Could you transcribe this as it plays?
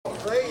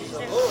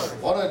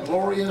a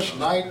glorious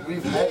night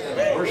we've had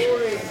in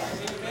worship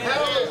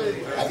tonight.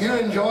 Have you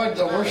enjoyed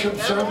the worship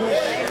service?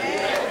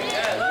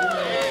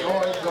 Have you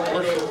enjoyed the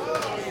worship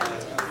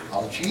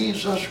of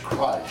Jesus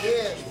Christ,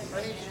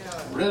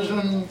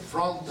 risen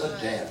from the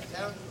dead,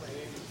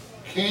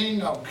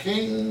 King of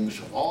kings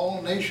of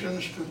all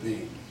nations to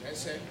be,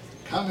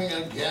 coming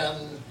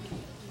again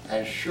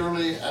as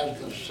surely as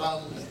the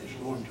sun is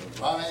going to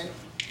rise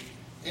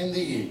in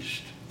the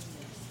east,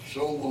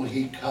 so will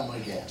he come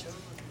again.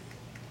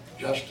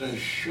 Just as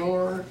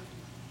sure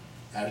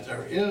as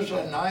there is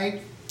a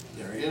night,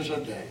 there is a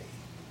day.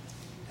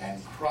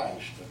 And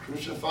Christ, the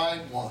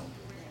crucified one,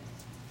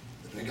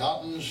 the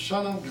begotten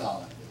Son of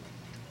God,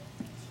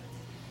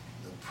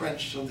 the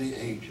Prince of the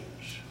ages,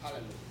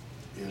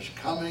 is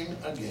coming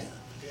again.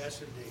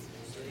 Yes, indeed.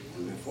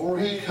 And before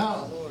he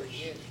comes,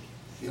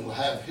 he'll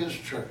have his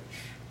church,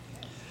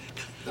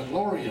 the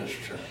glorious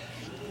church,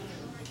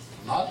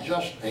 not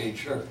just a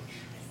church.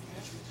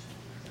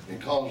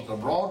 Because the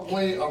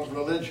Broadway of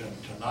religion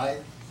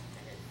tonight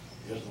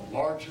is the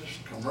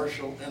largest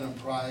commercial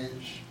enterprise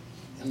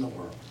in the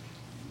world.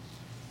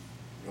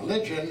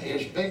 Religion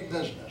is big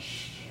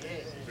business.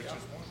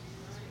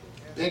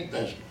 Big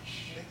business.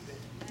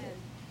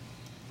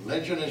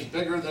 Religion is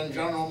bigger than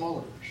General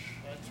Motors.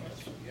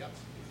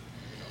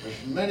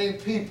 There's many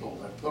people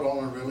that put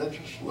on a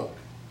religious look,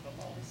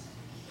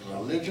 a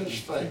religious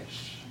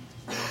face,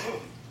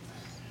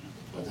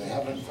 but they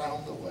haven't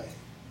found the way.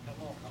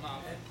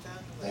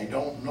 They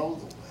don't know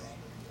the way.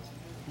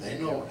 They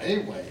know a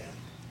way,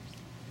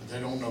 but they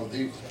don't know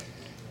the way.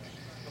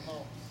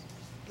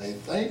 They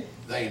think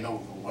they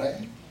know the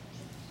way.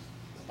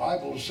 The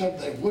Bible said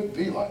they would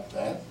be like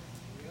that.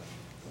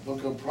 The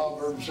book of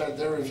Proverbs said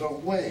there is a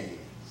way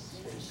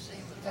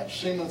that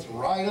seemeth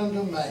right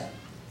unto man,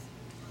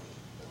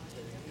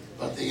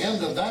 but the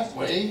end of that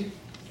way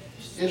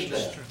is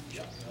death.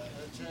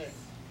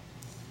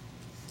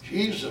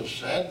 Jesus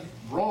said,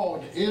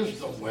 broad is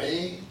the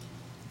way.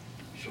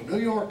 So New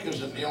York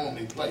isn't the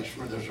only place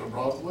where there's a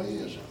Broadway,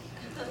 is it?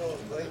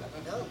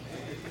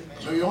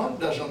 New York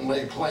doesn't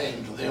lay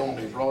claim to the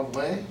only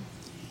Broadway.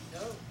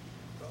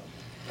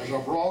 There's a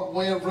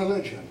Broadway of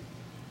religion.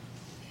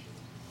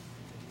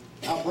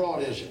 How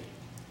broad is it?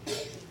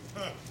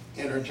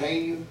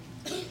 Entertain you,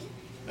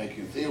 make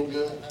you feel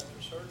good,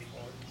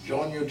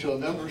 join you to a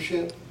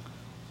membership,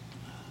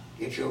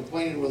 get you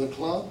acquainted with a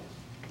club,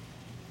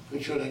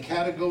 put you in a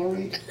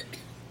category,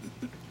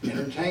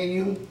 entertain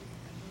you.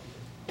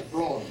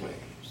 Broadway,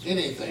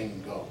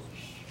 anything goes.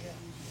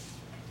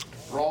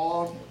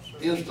 Broad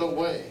is the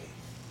way.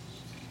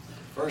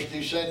 First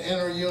he said,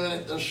 enter you in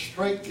at the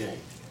straight gate.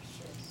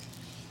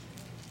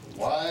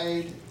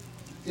 Wide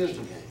is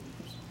the gate,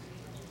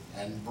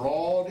 and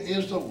broad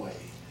is the way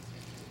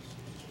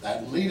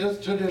that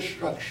leadeth to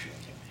destruction.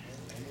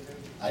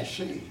 I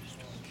see.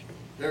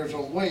 There's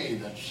a way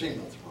that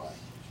seemeth right,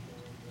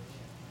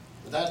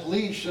 but that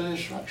leads to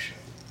destruction.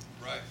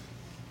 Right.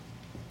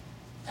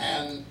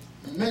 And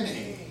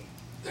many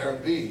there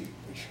be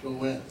which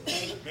go in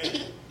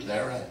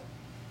therein.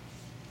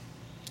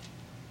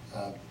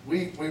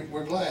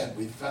 We're glad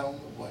we found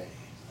the way.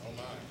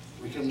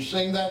 We can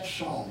sing that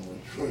song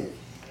with truth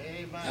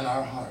in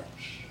our hearts.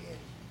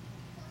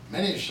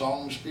 Many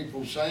songs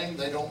people sing,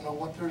 they don't know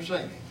what they're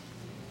singing.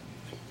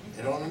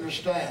 They don't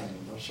understand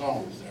the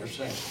songs they're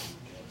singing.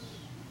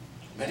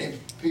 Many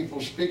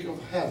people speak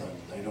of heaven,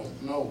 they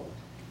don't know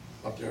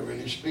what they're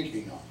really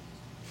speaking of.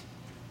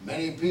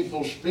 Many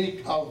people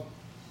speak of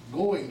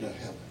going to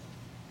heaven.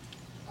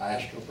 I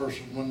asked a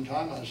person one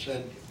time, I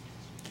said,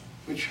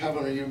 which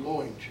heaven are you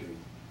going to?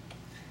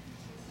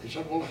 They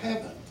said, well,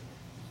 heaven.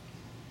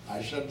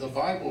 I said, the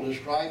Bible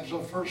describes the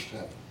first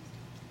heaven.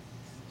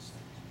 It's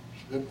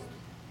biblical.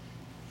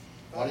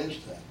 What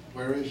is that?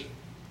 Where is it?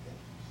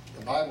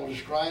 The Bible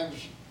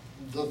describes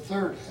the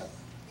third heaven.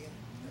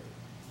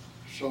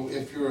 So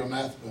if you're a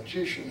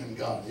mathematician, and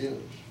God is,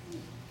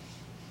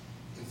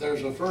 if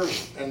there's a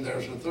first and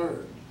there's a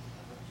third,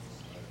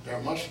 there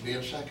must be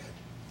a second,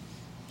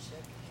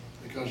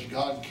 because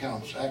God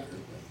counts accurately.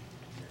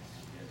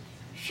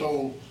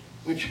 So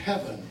which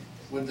heaven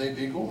would they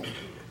be going to?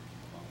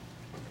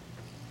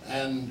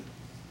 And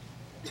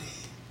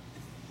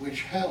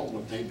which hell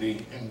would they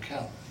be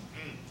encountering?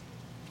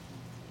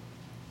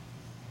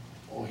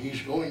 Oh,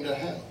 he's going to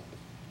hell.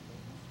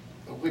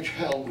 But which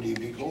hell would he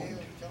be going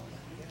to?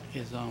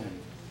 His own.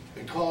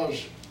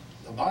 Because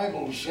the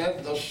Bible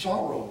said the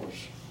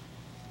sorrows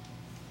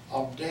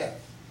of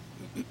death,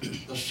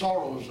 the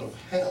sorrows of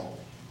hell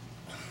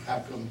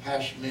have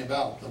compassed me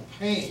about. The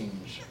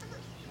pains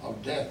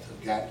of death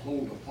have got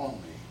hold upon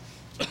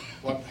me.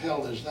 What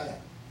hell is that?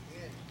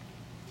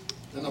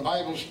 Then the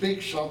Bible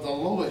speaks of the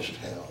lowest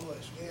hell.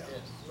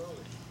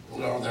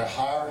 Well, are there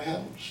higher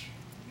hells?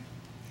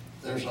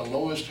 There's a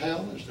lowest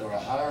hell. Is there a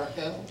higher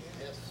hell?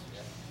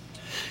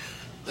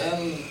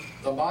 Then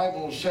the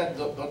Bible said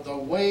that, but the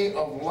way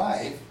of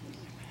life,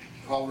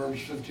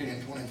 Proverbs 15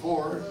 and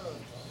 24,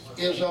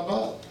 is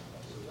above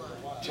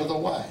to the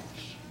wise,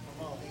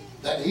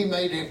 that he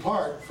may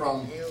depart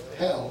from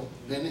hell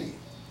beneath.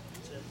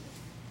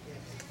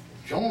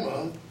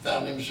 Jonah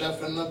found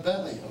himself in the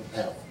belly of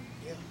hell.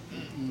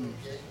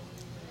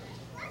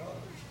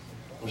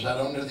 Was that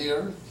under the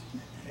earth?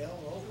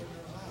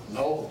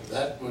 No,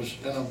 that was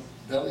in the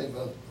belly of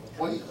a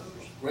whale,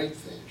 a great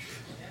fish.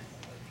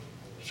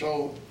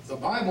 So the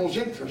Bible's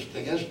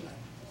interesting, isn't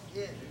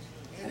it?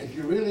 And if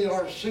you really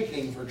are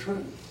seeking for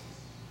truth,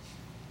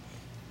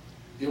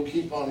 you'll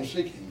keep on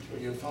seeking till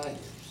you find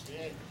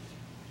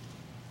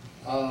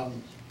it.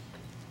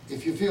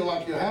 If you feel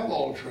like you have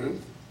all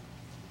truth,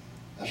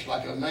 that's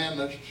like a man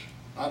that's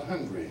not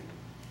hungry.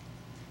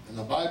 And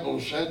the Bible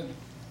said,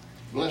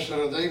 blessed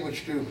are they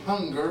which do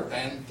hunger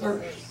and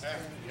thirst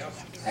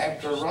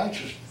after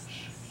righteousness,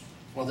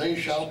 for they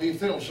shall be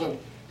filled. So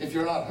if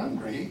you're not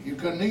hungry, you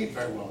couldn't eat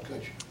very well,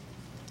 could you?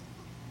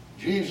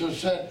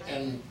 Jesus said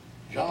in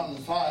John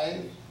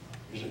 5,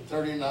 is it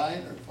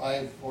 39 or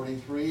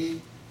 5:43?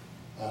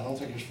 I don't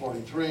think it's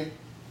 43,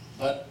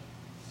 but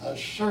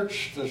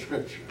search the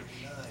Scriptures.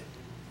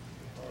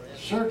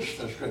 Search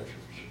the Scriptures.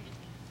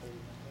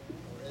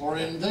 For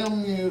in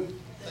them you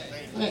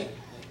think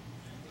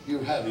you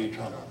have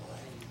eternal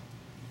life.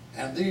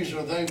 And these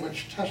are they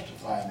which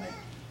testify me.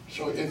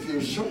 So if you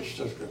search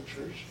the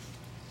Scriptures,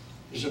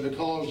 is it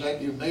because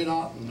that you may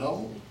not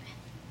know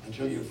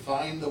until you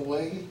find the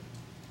way?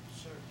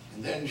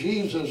 And then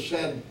Jesus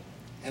said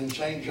in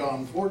St.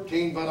 John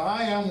 14, but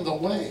I am the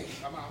way,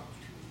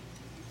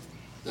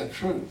 the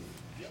truth,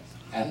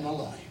 and the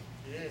life.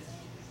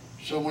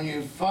 So when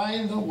you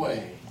find the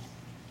way,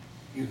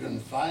 you can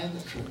find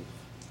the truth.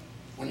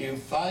 When you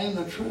find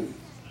the truth,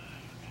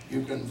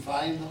 you can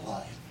find the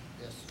life.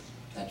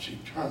 That's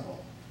eternal,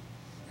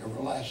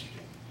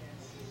 everlasting.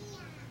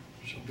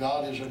 So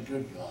God is a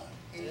good God.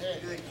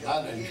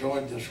 I've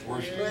enjoyed this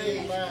worship.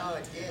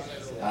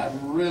 I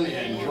really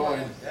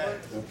enjoyed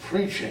the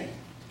preaching.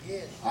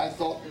 I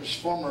thought this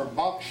former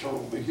boxer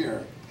over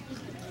here,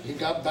 he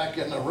got back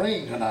in the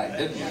ring tonight,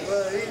 didn't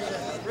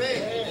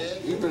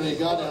he? He really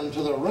got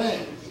into the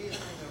ring.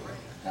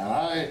 And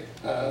I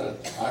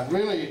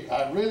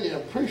really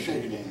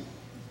appreciate him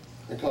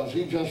because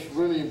he just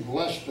really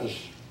blessed us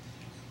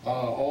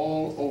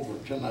all over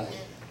tonight.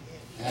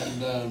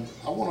 And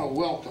I want to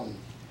welcome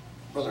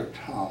Brother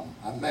Tom.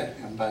 I met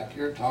him back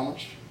here,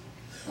 Thomas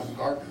from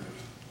Gardner.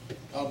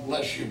 God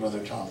bless you,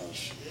 Brother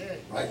Thomas.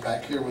 Right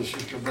back here with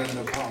Sister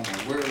Brenda Palmer.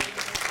 We're happy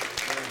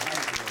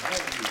to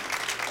have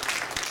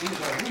you. He's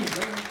a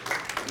Hoosier.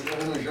 He's a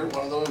Hoosier,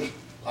 one of those,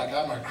 like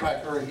I'm a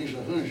cracker, he's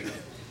a Hoosier.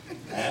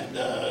 And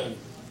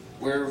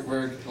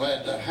we're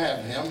glad to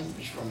have him.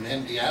 He's from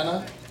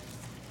Indiana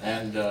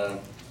and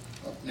up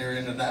near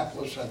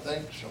Indianapolis, I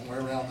think,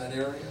 somewhere around that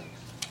area.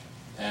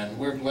 And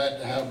we're glad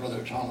to have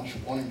Brother Thomas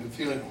wanting to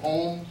feel at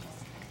home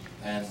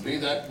and be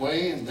that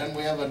way. And then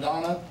we have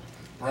Adonna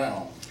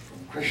Brown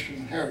from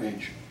Christian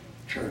Heritage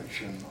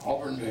Church in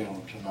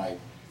Auburndale tonight.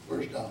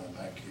 Where's Donna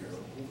back here?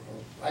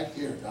 Right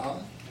here,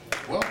 Donna.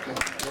 Welcome.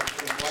 We're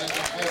glad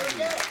to have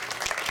you.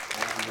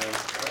 And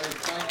very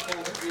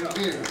thankful that you're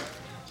here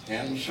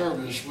in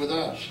service with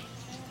us.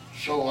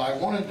 So I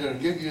wanted to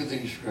give you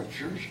these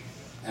scriptures,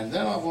 and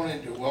then I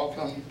wanted to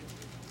welcome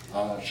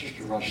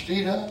Sister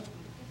Rostita.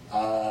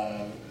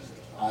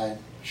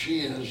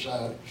 She is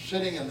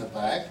sitting in the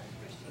back.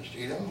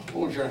 Rostita,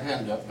 hold your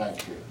hand up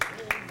back here.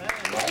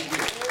 Right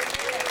here.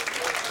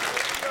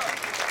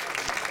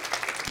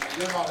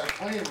 You're not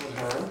acquainted with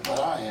her, but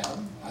I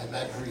am. I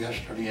met her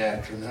yesterday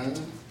afternoon,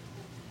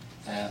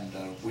 and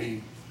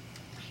we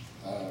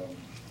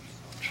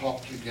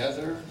talked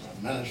together.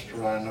 A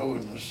minister I know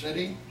in the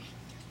city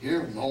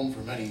here, known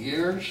for many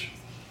years,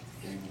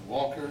 David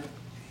Walker,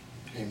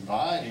 came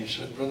by and he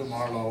said, Brother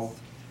Marlow,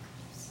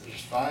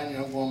 this fine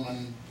young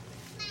woman,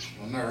 she's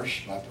a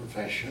nurse by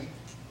profession,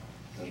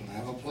 doesn't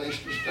have a place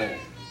to stay.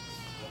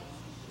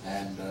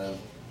 And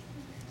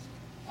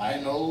I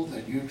know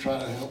that you try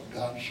to help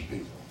God's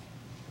people,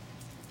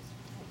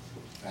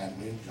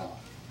 family of God.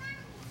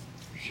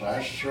 So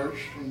I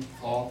searched and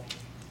thought,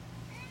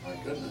 my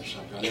goodness,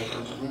 I've got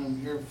every room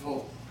here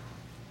full.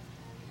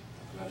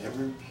 I've got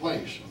every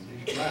place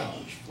on these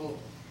grounds full.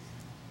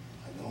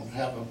 I don't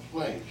have a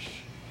place.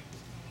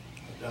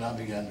 But then I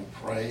began to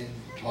pray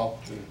and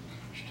talk to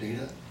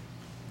Christina.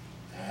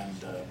 And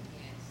the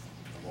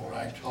more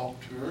I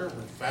talked to her,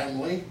 her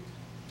family,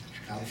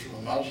 she comes from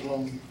a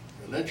Muslim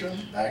religion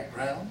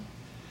background,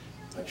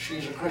 but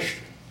she's a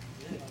Christian.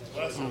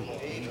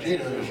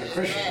 Christina is a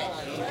Christian.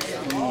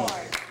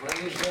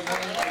 Praise the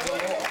name of the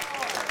Lord.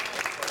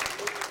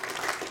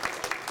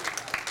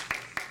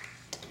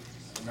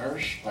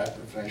 Nurse by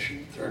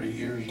profession, 30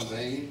 years of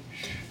age,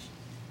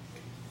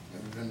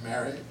 never been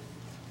married,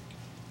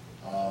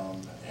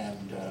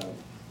 and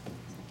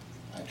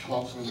I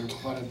talked with her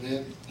quite a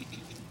bit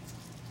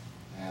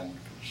and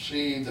could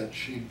see that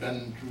she'd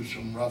been through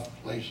some rough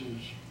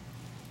places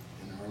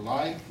in her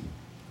life,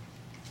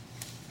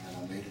 and I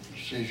made a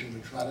decision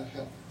to try to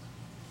help her.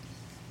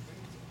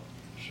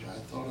 So I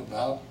thought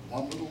about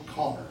one little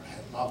corner I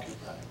hadn't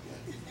occupied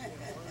yet.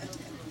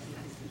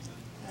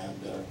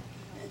 And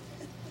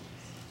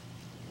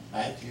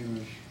Matthew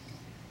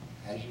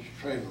has his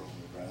trailer on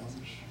the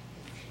grounds.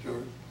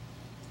 Stewart.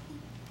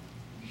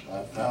 So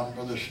I found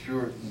Brother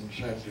Stewart and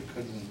said they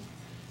couldn't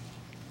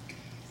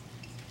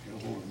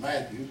get hold of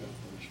Matthew, but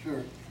Brother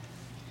Stewart.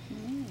 I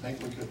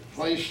think we could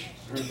place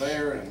her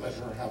there and let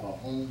her have a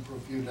home for a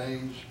few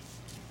days.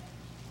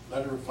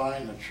 Let her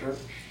find a church.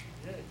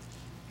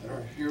 Let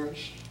her hear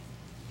us,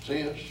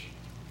 see us,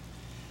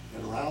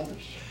 get around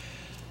us.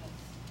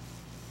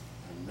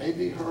 And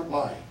maybe her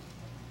life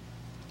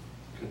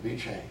could be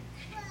changed.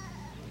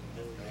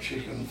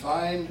 She can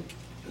find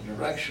the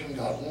direction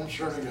God wants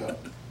her to go.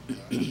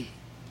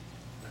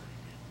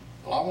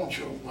 Well, I want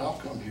you to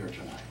welcome here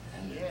tonight.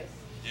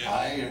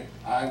 And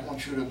I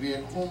want you to be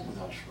at home with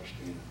us,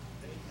 Christina.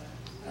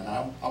 And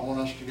I want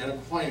us to get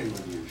acquainted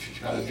with you. She's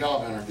got a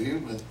job interview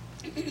with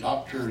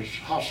Doctor's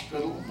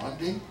Hospital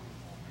Monday.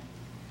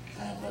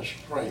 And let's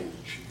pray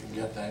that she can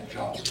get that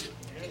job.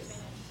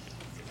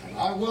 And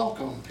I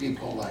welcome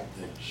people like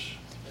this.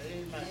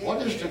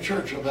 What is the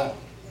church about?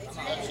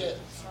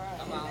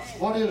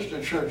 What is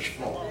the church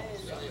for?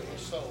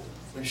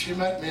 When she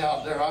met me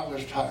out there, I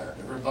was tired.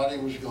 Everybody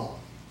was gone.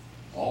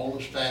 All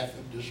the staff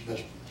had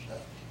dismissed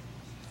themselves.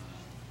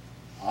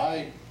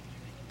 I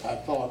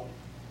thought,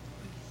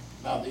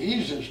 now the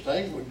easiest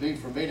thing would be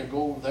for me to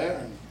go over there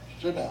and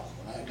sit down.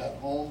 When I got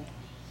home,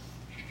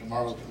 Sister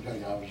Marlow can tell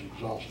you I was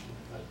exhausted.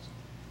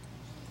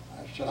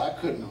 I said I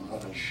couldn't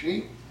run a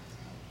sheep.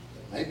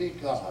 Maybe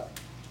God.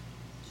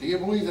 Do you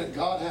believe that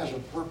God has a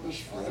purpose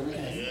for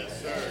everything?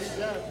 Yes,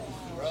 sir.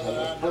 Has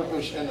a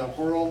purpose in the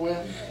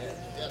whirlwind?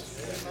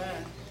 Yes.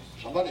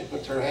 Somebody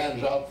put their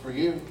hands out for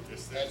you.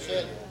 That's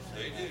it.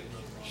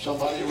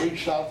 Somebody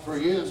reached out for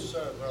you. Yes,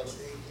 sir, brother.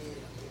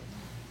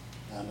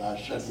 And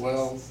I said,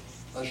 well,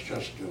 let's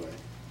just do it.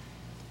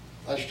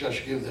 Let's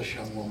just give this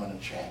young woman a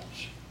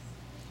chance.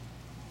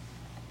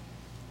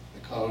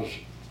 Because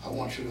I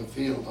want you to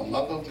feel the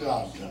love of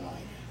God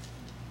tonight.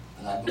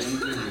 And I believe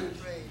you do.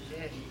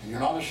 And you're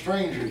not a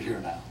stranger here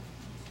now.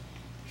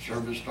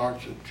 Service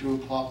starts at 2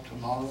 o'clock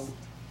tomorrow.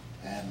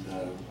 And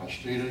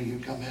Christina, you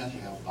come in,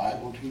 you have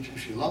Bible teaching.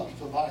 She loves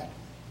the Bible.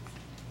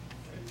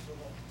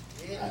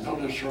 I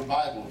noticed her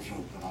Bible was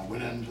open. I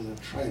went into the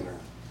trailer,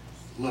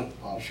 looked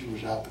while she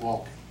was out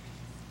walking.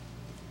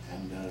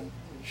 And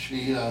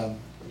she had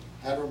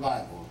her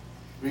Bible,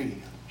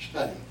 reading it,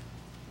 studying.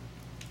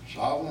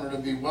 So I want her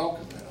to be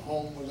welcome at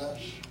home with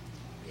us,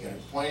 get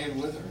acquainted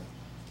with her,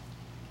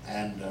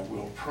 and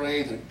we'll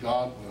pray that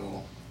God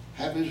will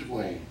have His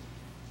way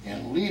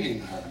in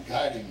leading her,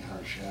 guiding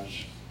her. She has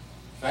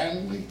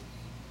family,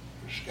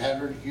 they're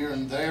scattered here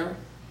and there,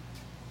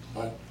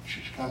 but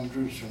she's come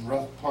through some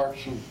rough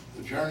parts of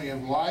the journey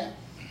of life.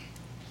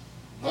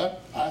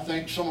 But I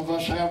think some of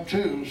us have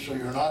too, so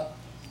you're not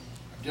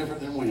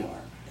different than we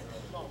are.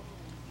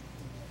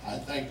 I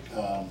think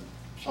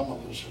some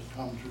of us have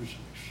come through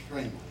some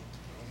extremely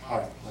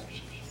hard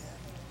places.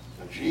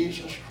 But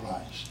Jesus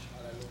Christ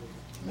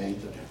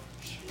made the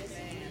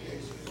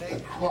difference. The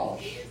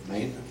cross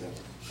made the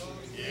difference.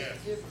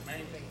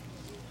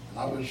 And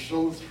I was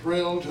so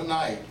thrilled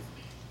tonight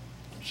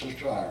when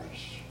Sister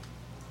Iris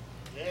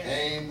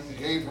came and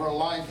gave her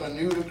life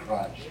anew to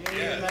Christ.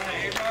 Amen. And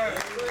the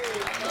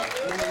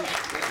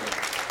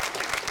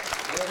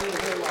Holy Spirit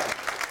led her life.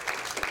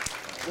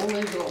 The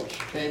Holy Ghost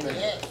came in.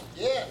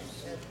 Yes.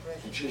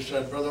 And she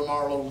said, Brother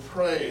Marlow,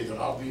 pray that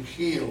I'll be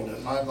healed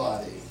in my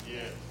body.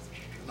 Yes.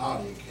 Sister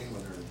Nadia came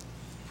with her.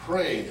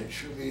 Pray that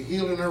she'll be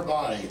healed in her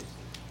body,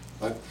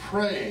 but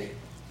pray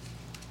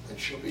that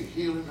she'll be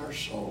healed in her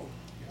soul.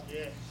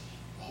 Yes.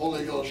 The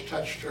Holy Ghost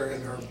touched her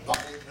in her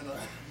body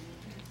tonight,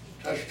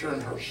 touched her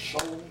in her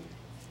soul,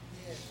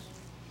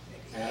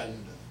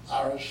 and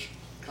Iris,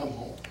 come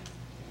home.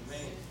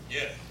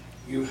 Yes.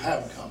 You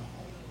have come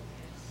home.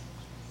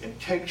 It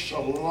takes a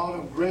lot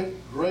of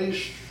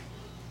grace.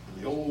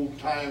 The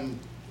old-time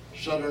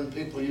Southern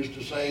people used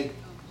to say,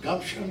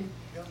 gumption.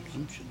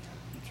 Gumption,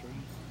 that's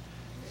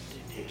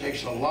right. It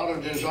takes a lot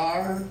of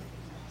desire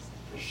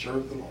to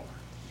serve the Lord,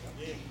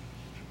 to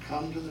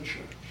come to the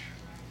church.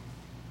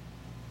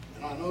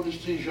 And I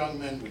noticed these young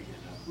men with you.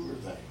 Now, who are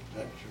they?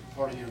 That's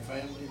part of your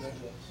family?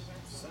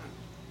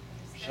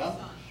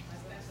 Sons?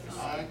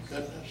 My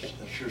goodness.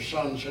 That's your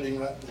son sitting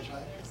right beside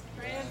you?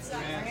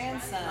 Grandson.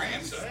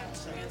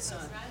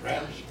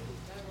 Grandson?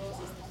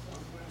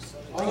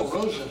 Oh,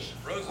 Rose's.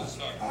 Rose's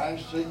son. I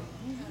see.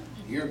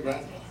 Your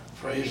granddaughter.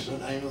 Praise the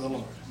name of the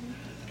Lord.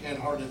 Can't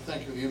hardly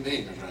think of you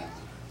being a granddaughter.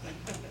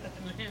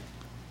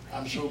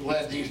 I'm so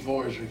glad these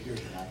boys are here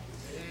tonight.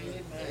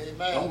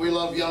 Amen. Don't we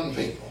love young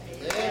people?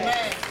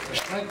 Amen. The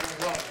strength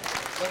and welcome.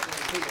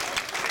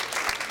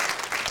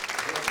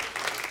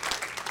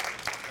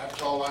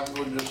 That's all I'm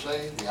going to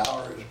say. The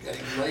hour is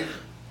getting late,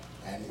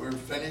 and we're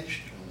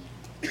finished. And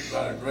we've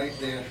got a great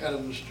day ahead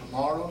of us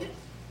tomorrow.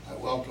 I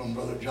welcome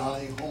Brother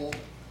Johnny home,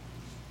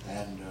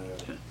 and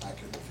I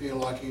can feel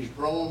like he's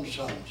grown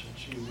some since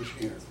he was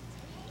here.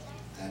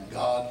 And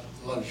God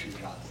loves you,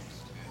 Johnny.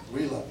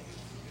 We love you.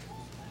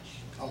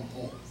 Come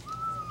home.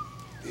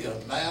 Be a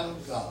man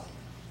of God.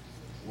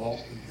 Walk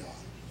with God.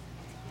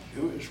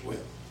 Do His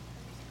will.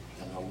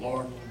 And the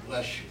Lord will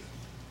bless you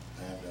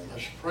And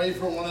let's pray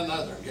for one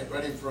another. Get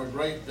ready for a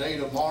great day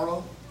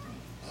tomorrow.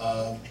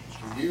 To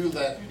you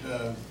that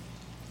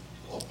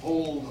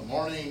uphold the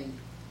morning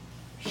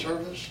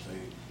service,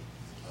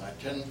 at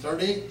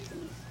 10:30,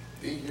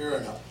 be here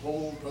and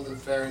uphold Brother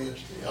Farias,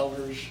 the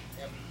elders,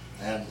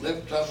 and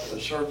lift up the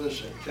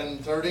service at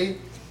 10:30.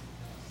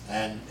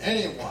 And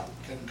anyone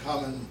can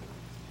come and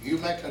you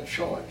make a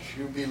choice.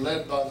 You be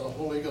led by the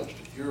Holy Ghost.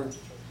 If you're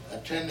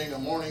attending a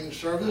morning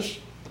service,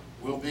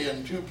 we'll be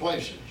in two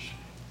places.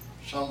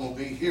 Some will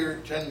be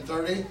here at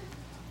 10:30.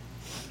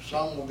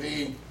 Some will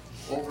be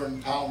over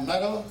in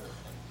Palmetto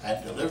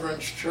at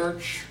Deliverance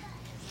Church,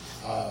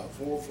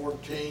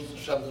 414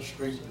 7th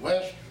Street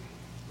West,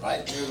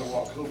 right near the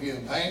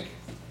Wachovia Bank.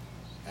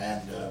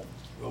 And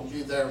we'll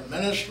be there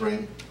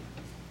ministering,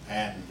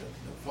 and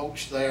the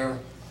folks there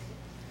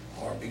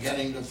are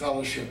beginning to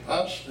fellowship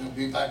us. They'll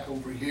be back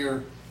over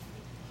here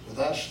with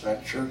us.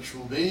 That church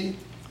will be.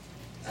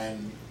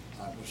 And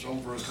I was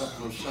over a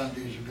couple of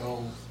Sundays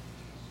ago,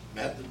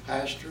 met the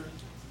pastor,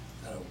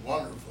 had a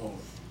wonderful,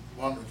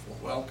 wonderful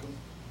welcome.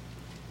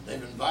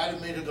 They've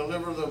invited me to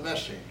deliver the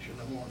message in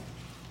the morning.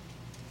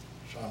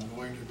 So I'm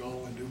going to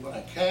go and do what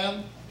I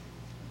can.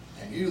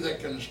 And you that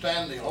can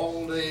stand the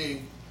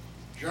all-day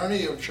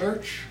journey of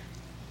church,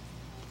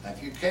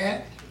 if you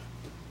can't,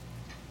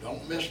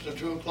 don't miss the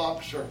 2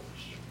 o'clock service.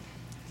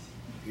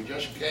 If you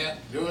just can't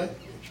do it,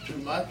 it's too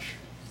much,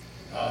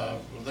 well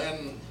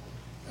then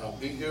I'll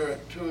be here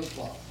at 2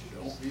 o'clock.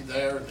 You don't be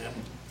there and then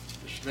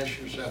dismiss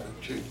yourself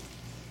at 2.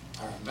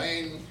 Our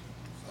main,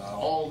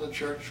 all the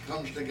church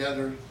comes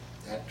together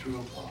at 2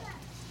 o'clock.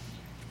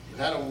 We've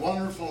had a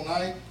wonderful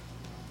night,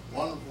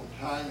 wonderful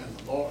time in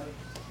the Lord,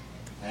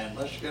 and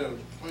let's get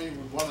acquainted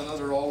with one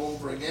another all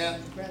over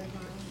again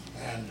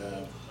and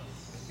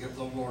give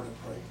the Lord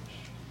a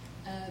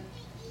praise.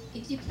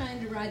 If you plan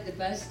to ride the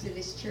bus to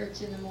this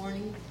church in the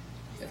morning,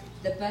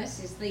 the bus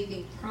is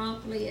leaving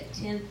promptly at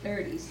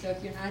 10:30. So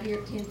if you're not here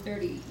at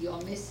 10:30,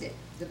 you'll miss it.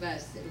 The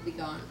bus, it'll be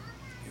gone.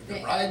 You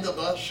can ride the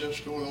bus that's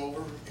going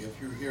over if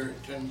you're here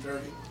at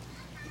 10:30.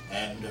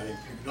 And if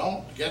you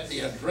don't get the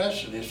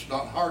address, and it's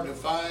not hard to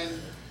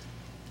find,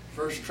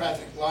 first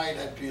traffic light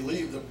after you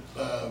leave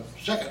the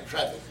second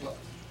traffic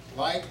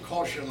light,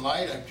 caution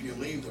light after you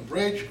leave the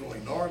bridge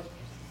going north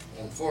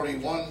on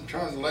 41,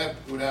 turn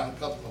left, go down a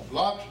couple of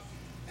blocks,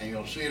 and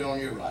you'll see it on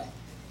your right.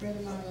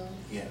 Brother Marlow?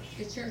 Yes.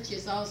 The church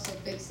is also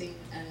fixing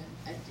a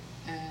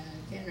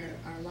dinner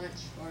or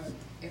lunch for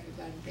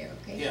everybody there,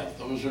 okay? Yeah,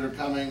 those that are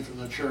coming from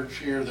the church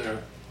here,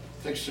 they're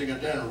fixing a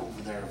dinner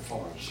over there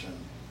for us. And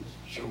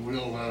so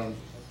we'll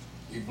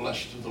be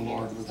blessed to the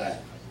Lord with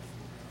that.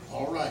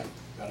 All right.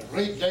 Got a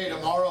great day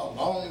tomorrow, a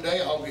long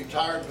day. I'll be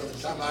tired by the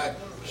time I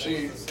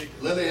see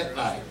Lily at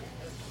night.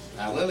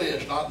 Now, Lily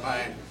is not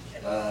my,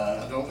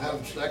 I don't have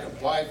a second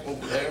wife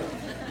over there.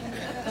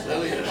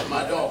 Lily is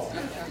my dog.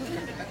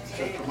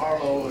 Sister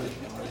Marlow is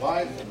my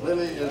wife, and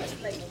Lily is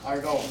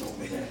our dog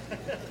over there.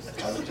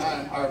 By the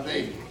time, our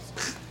baby.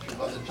 So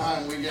by the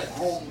time we get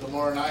home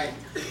tomorrow night,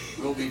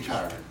 we'll be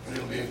tired. But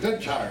it'll be a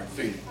good tired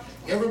feeling.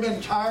 You ever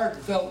been tired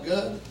and felt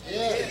good?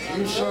 Yeah.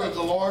 You serve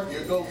the Lord,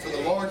 you go for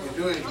the Lord, you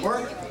do His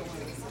work.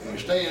 You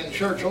stay in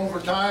church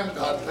overtime,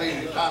 God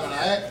pays you time and a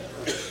half.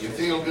 You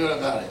feel good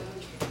about it.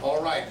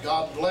 All right,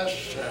 God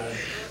bless.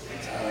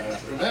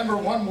 Remember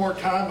one more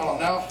time, I'll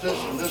announce this,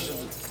 and this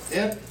is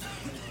it.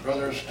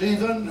 Brother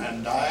Stephen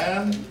and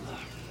Diane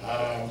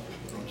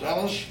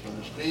Rosales,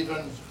 Brother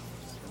Stephen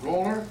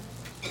Roller,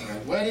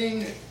 their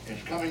wedding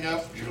is coming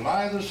up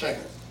July the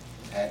 2nd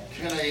at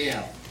 10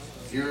 a.m.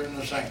 here in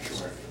the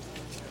sanctuary.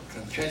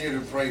 Continue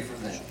to pray for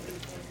them.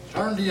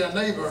 Turn to your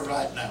neighbor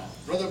right now.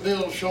 Brother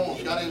Bill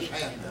Schoen's got his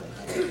hand up.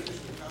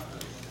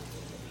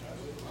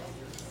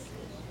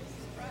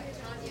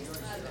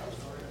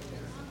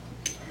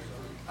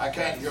 I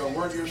can't hear a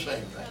word you're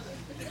saying.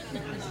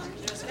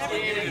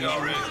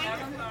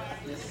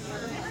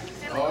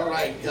 All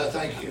right, yeah,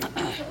 thank you.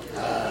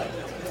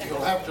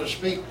 You'll have to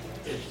speak.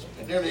 It's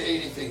nearly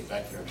 80 feet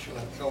back there, so you'll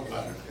have to go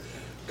louder.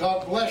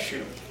 God bless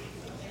you.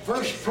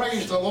 First,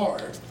 praise the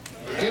Lord.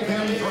 Give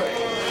Him praise.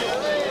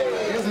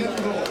 Give Him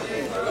glory.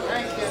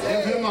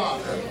 Give Him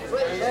honor.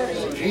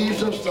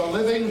 Jesus, the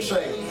living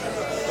Savior,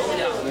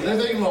 the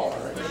living Lord.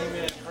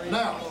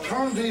 Now,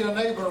 turn to your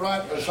neighbor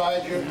right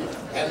beside you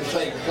and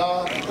say,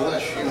 God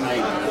bless you,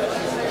 neighbor.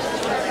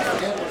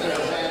 Get their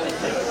hand.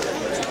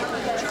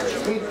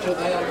 Speak to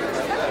them.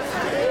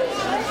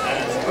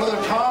 And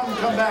Brother Tom,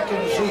 come back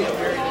and see him.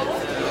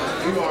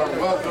 You are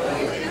welcome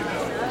here.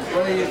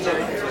 Praise the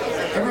Lord.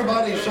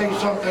 Everybody say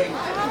something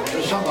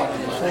to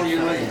somebody before you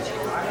leave.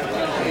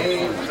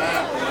 Amen.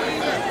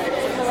 Amen.